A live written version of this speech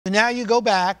Now you go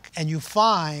back and you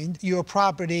find your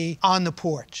property on the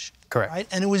porch. Correct. Right?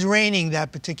 And it was raining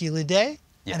that particular day?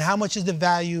 Yes. And how much is the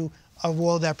value of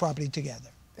all that property together?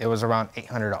 It was around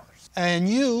 $800. And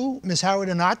you, Ms. Howard,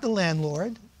 are not the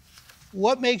landlord.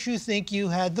 What makes you think you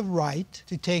had the right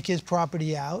to take his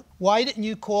property out? Why didn't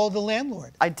you call the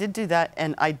landlord? I did do that,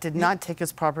 and I did not take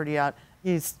his property out.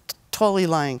 He's totally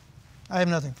lying. I have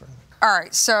nothing further. All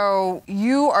right, so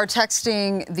you are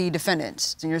texting the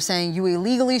defendant, and you're saying you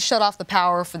illegally shut off the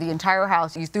power for the entire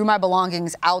house. You threw my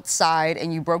belongings outside,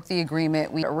 and you broke the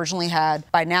agreement we originally had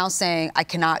by now saying I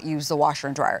cannot use the washer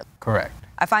and dryer. Correct.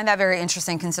 I find that very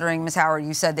interesting considering, Ms. Howard,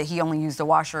 you said that he only used the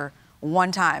washer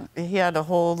one time. He had a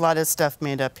whole lot of stuff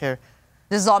made up here.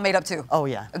 This is all made up too? Oh,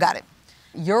 yeah. Got it.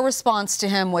 Your response to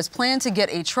him was plan to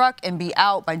get a truck and be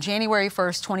out by January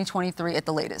 1st, 2023 at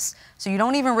the latest. So you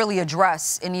don't even really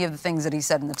address any of the things that he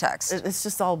said in the text. It's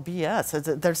just all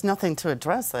BS. There's nothing to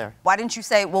address there. Why didn't you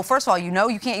say, well, first of all, you know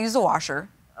you can't use the washer.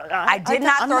 I did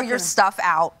not throw your stuff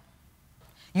out.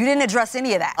 You didn't address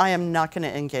any of that. I am not going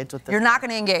to engage with this. You're not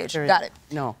going to engage. Period. Got it.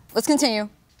 No. Let's continue.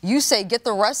 You say, get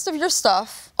the rest of your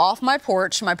stuff off my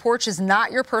porch. My porch is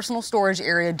not your personal storage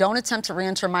area. Don't attempt to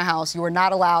re-enter my house. You are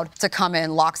not allowed to come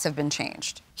in. Locks have been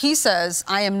changed. He says,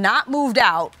 I am not moved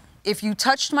out. If you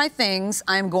touched my things,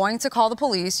 I am going to call the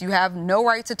police. You have no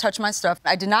right to touch my stuff.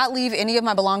 I did not leave any of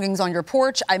my belongings on your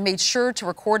porch. I made sure to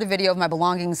record a video of my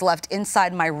belongings left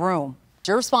inside my room.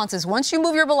 Your response is, once you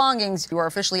move your belongings, you are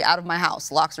officially out of my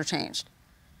house. Locks are changed.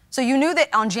 So you knew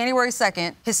that on January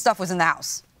 2nd, his stuff was in the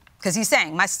house. Because he's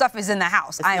saying, my stuff is in the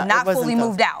house. I am not fully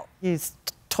moved out. He's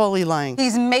totally lying.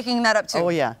 He's making that up too. Oh,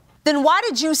 yeah. Then why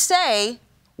did you say,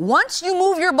 once you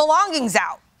move your belongings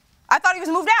out? I thought he was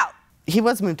moved out. He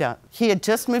was moved out. He had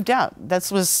just moved out. That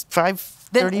was 5:30 in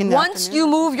the afternoon. Then once you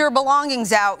move your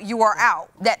belongings out, you are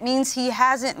out. That means he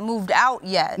hasn't moved out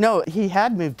yet. No, he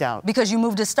had moved out. Because you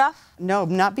moved his stuff? No,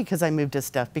 not because I moved his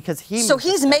stuff. Because he So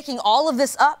he's making all of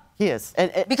this up? He is.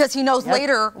 Because he knows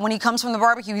later, when he comes from the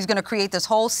barbecue, he's going to create this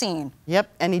whole scene. Yep,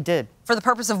 and he did. For the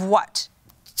purpose of what?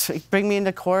 To bring me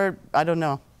into court, I don't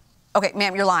know. Okay,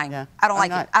 ma'am, you're lying. Yeah, I don't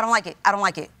like it. I don't like it. I don't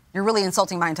like it. You're really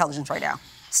insulting my intelligence right now.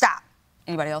 Stop.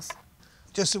 Anybody else?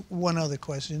 Just one other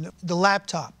question. The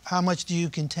laptop, how much do you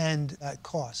contend that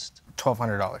cost?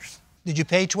 $1,200. Did you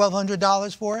pay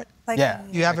 $1,200 for it? Yeah.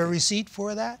 You have a receipt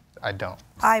for that? I don't.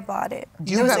 I bought it.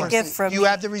 You It was have a gift from You me.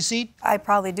 have the receipt? I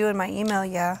probably do in my email,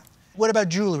 yeah. What about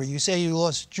jewelry? You say you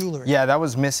lost jewelry. Yeah, that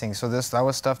was missing. So that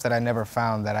was stuff that I never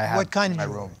found that I had What kind in my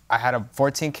of room. jewelry? I had a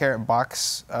 14-karat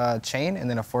box chain and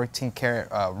then a 14-karat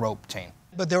rope chain.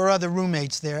 But there were other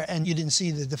roommates there, and you didn't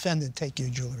see the defendant take your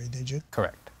jewelry, did you?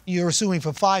 Correct. You were suing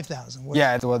for $5,000.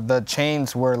 Yeah, the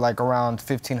chains were like around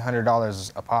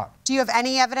 $1,500 a pop. Do you have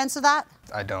any evidence of that?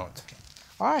 I don't.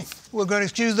 All right. We're going to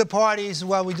excuse the parties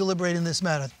while we deliberate in this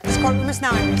matter. This courtroom is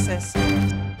now in recess.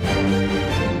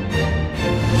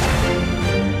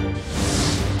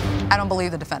 I don't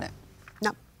believe the defendant.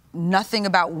 No. Nothing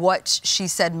about what she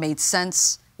said made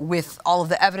sense with all of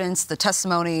the evidence, the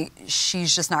testimony.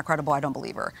 She's just not credible. I don't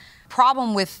believe her.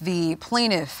 Problem with the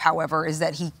plaintiff, however, is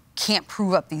that he can't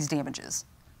prove up these damages.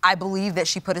 I believe that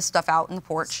she put his stuff out in the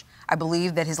porch. I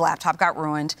believe that his laptop got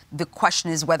ruined. The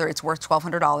question is whether it's worth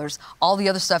 $1,200. All the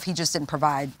other stuff, he just didn't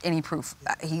provide any proof.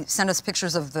 He sent us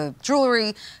pictures of the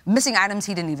jewelry, missing items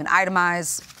he didn't even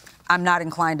itemize. I'm not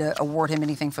inclined to award him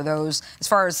anything for those. As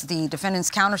far as the defendant's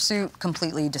countersuit,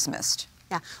 completely dismissed.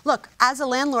 Yeah. Look, as a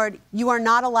landlord, you are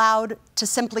not allowed to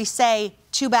simply say,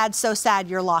 too bad, so sad,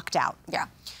 you're locked out. Yeah.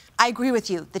 I agree with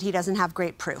you that he doesn't have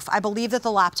great proof. I believe that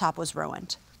the laptop was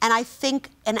ruined. And I think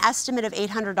an estimate of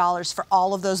 $800 for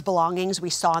all of those belongings we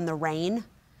saw in the rain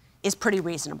is pretty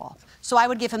reasonable. So I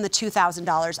would give him the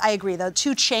 $2,000. I agree. The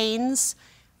 2 chains,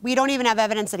 we don't even have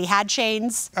evidence that he had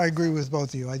chains. I agree with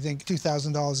both of you. I think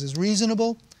 $2,000 is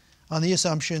reasonable on the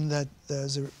assumption that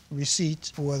there's a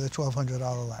receipt for the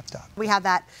 $1,200 laptop. We have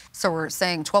that. So we're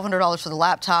saying $1,200 for the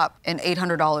laptop and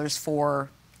 $800 for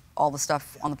all the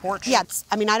stuff on the porch? Yes.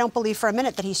 I mean, I don't believe for a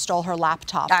minute that he stole her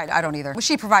laptop. I don't either.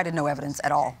 She provided no evidence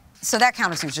at all. So that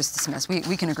countersuit was just dismissed. We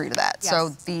can agree to that. Yes. So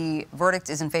the verdict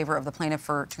is in favor of the plaintiff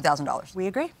for $2,000. We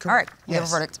agree. All right. We Yes. have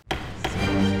a verdict.